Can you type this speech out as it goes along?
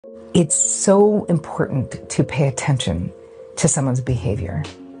It's so important to pay attention to someone's behavior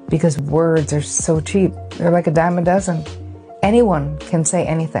because words are so cheap. They're like a dime a dozen. Anyone can say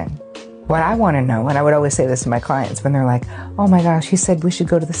anything. What I want to know, and I would always say this to my clients when they're like, oh my gosh, he said we should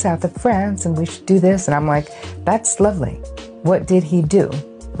go to the south of France and we should do this. And I'm like, that's lovely. What did he do?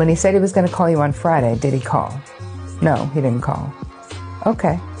 When he said he was going to call you on Friday, did he call? No, he didn't call.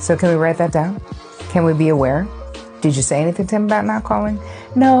 Okay, so can we write that down? Can we be aware? Did you say anything to him about not calling?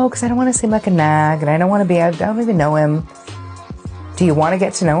 No, because I don't want to seem like a nag and I don't even know him. Do you want to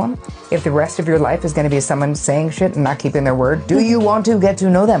get to know him? If the rest of your life is going to be someone saying shit and not keeping their word, do you want to get to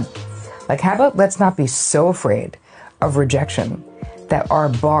know them? Like, how about let's not be so afraid of rejection that our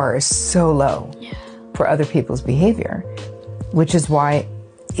bar is so low for other people's behavior, which is why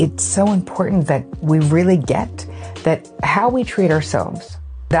it's so important that we really get that how we treat ourselves,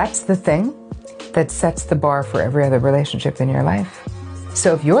 that's the thing that sets the bar for every other relationship in your life.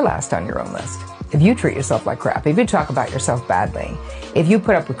 So if you're last on your own list, if you treat yourself like crap, if you talk about yourself badly, if you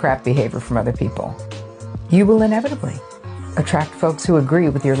put up with crap behavior from other people, you will inevitably attract folks who agree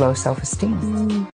with your low self-esteem.